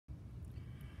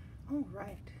All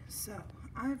right, so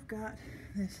I've got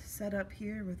this set up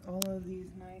here with all of these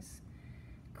nice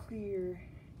clear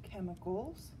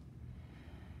chemicals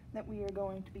that we are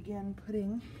going to begin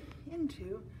putting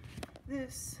into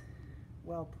this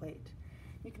well plate.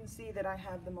 You can see that I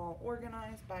have them all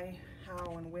organized by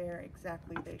how and where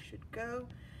exactly they should go.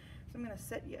 So I'm going to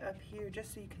set you up here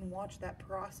just so you can watch that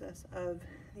process of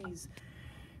these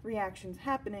reactions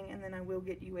happening, and then I will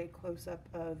get you a close-up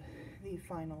of the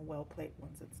final well plate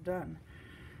once it's done.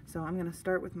 So I'm going to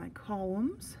start with my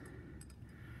columns.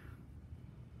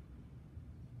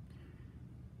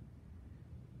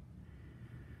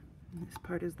 And this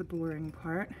part is the boring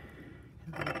part.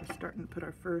 And we're just starting to put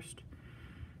our first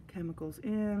chemicals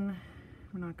in.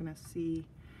 We're not going to see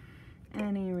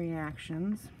any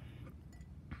reactions.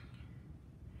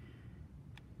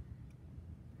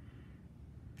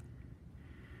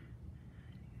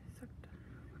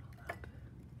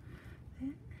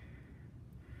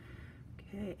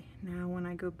 Okay, now when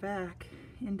I go back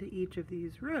into each of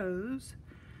these rows,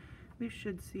 we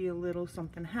should see a little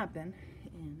something happen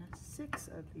in 6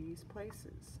 of these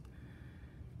places.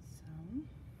 So,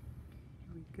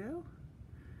 here we go.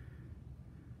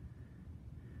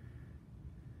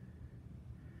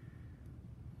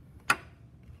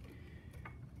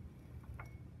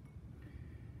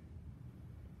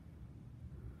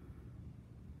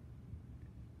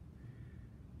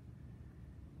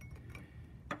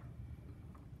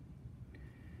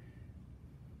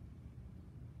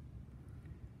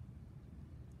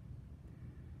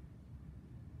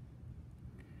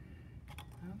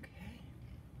 Okay.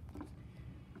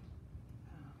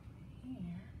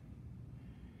 Here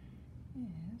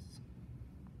is